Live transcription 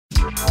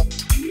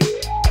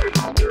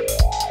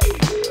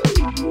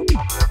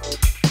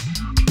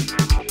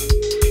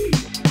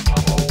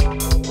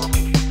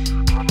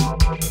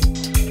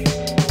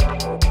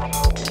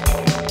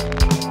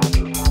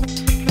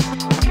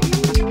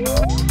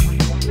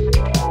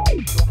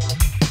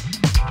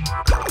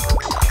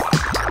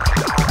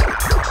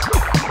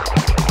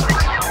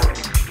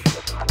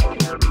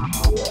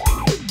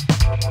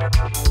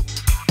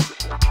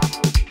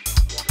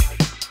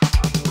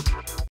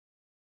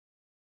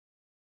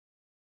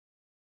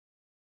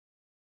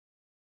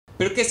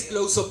Pero ¿qué es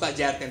Close-Up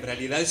Vallarta en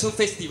realidad? Es un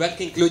festival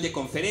que incluye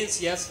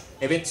conferencias,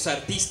 eventos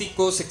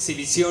artísticos,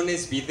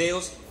 exhibiciones,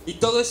 videos, y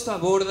todo esto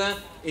aborda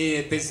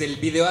desde el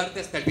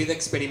videoarte hasta el video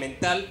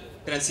experimental,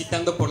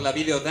 transitando por la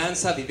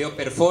videodanza, video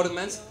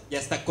performance y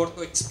hasta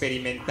corto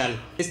experimental.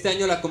 Este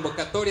año la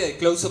convocatoria de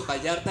Close-Up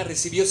Vallarta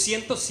recibió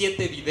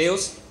 107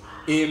 videos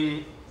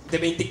de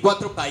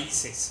 24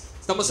 países.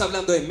 Estamos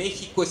hablando de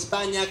México,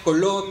 España,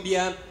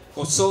 Colombia,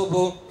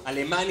 Kosovo,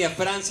 Alemania,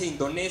 Francia,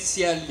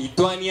 Indonesia,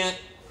 Lituania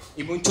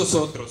y muchos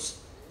otros.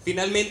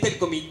 Finalmente el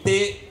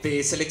comité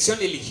de selección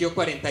eligió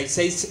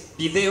 46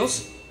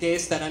 videos que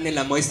estarán en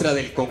la muestra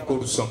del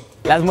concurso.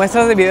 Las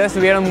muestras de video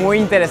estuvieron muy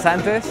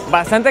interesantes,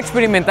 bastante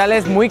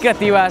experimentales, muy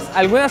creativas,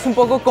 algunas un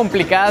poco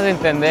complicadas de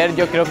entender,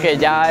 yo creo que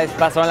ya es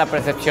basado en la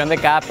percepción de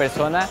cada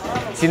persona.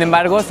 Sin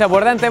embargo, se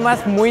abordan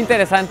temas muy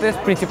interesantes,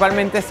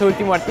 principalmente este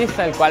último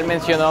artista, el cual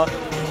mencionó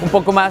un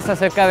poco más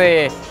acerca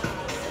de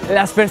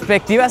las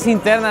perspectivas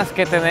internas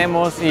que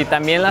tenemos y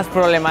también las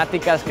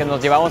problemáticas que nos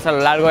llevamos a lo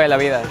largo de la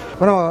vida.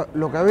 Bueno,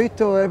 lo que he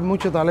visto es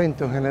mucho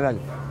talento en general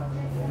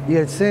y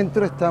el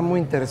centro está muy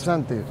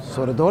interesante,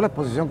 sobre todo la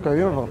exposición que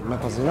vi me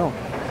fascinó.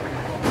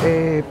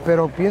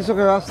 Pero pienso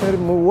que va a ser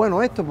muy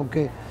bueno esto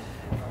porque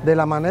de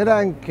la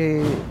manera en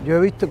que yo he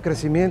visto el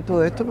crecimiento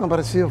de esto me ha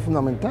parecido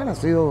fundamental, ha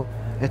sido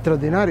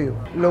extraordinario.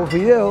 Los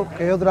videos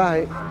que yo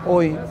traje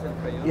hoy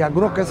y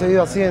algunos que he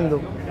seguido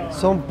haciendo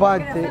son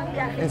parte,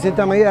 en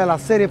cierta medida, de la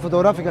serie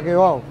fotográfica que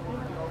yo hago.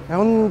 Es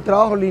un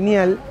trabajo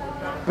lineal,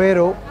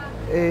 pero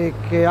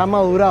que ha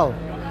madurado,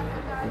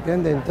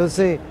 ¿entiendes?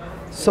 Entonces,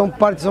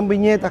 son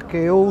viñetas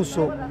que yo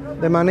uso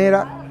de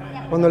manera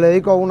cuando le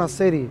dedico a una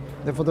serie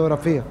de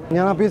fotografía.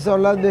 Mañana pienso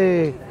hablar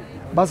de,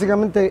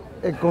 básicamente,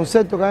 el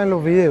concepto que hay en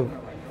los videos,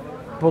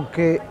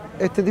 porque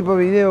este tipo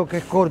de video que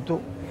es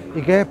corto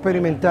y que es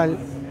experimental,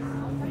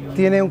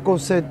 tiene un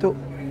concepto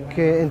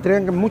que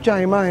entregan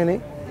muchas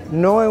imágenes.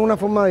 No es una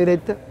forma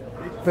directa,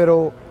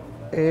 pero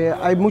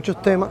hay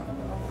muchos temas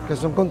que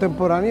son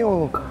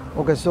contemporáneos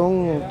o que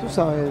son, tú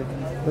sabes,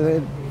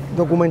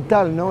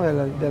 documental, ¿no?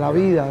 de la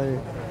vida,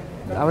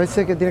 a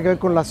veces que tiene que ver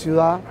con la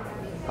ciudad,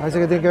 a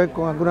veces que tiene que ver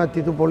con alguna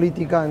actitud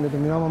política en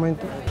determinado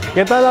momento.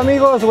 ¿Qué tal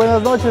amigos?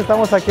 Buenas noches,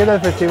 estamos aquí en el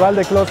Festival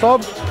de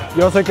Close-Up.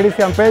 Yo soy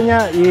Cristian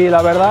Peña y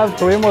la verdad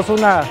tuvimos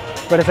una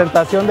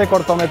presentación de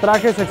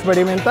cortometrajes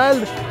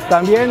experimental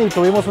también y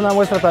tuvimos una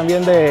muestra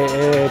también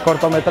de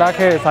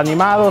cortometrajes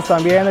animados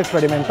también,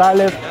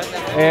 experimentales,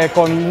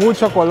 con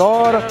mucho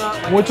color,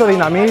 mucho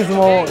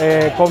dinamismo,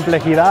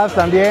 complejidad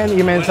también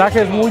y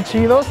mensajes muy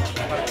chidos.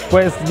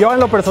 Pues yo en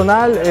lo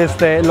personal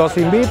los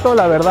invito,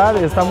 la verdad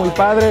está muy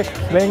padre,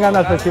 vengan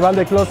al Festival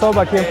de Close-Up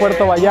aquí en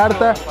Puerto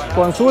Vallarta,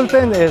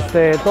 consulten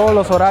todos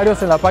los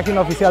horarios en la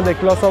página oficial de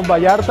Close-Up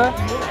Vallarta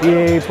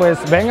y pues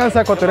vénganse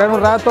a cotorrear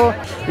un rato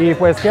y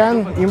pues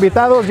quedan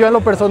invitados. Yo en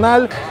lo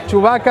personal,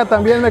 Chubaca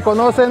también me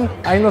conocen,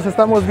 ahí nos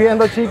estamos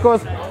viendo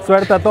chicos,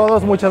 suerte a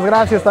todos, muchas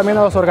gracias también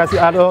a los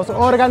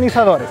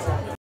organizadores.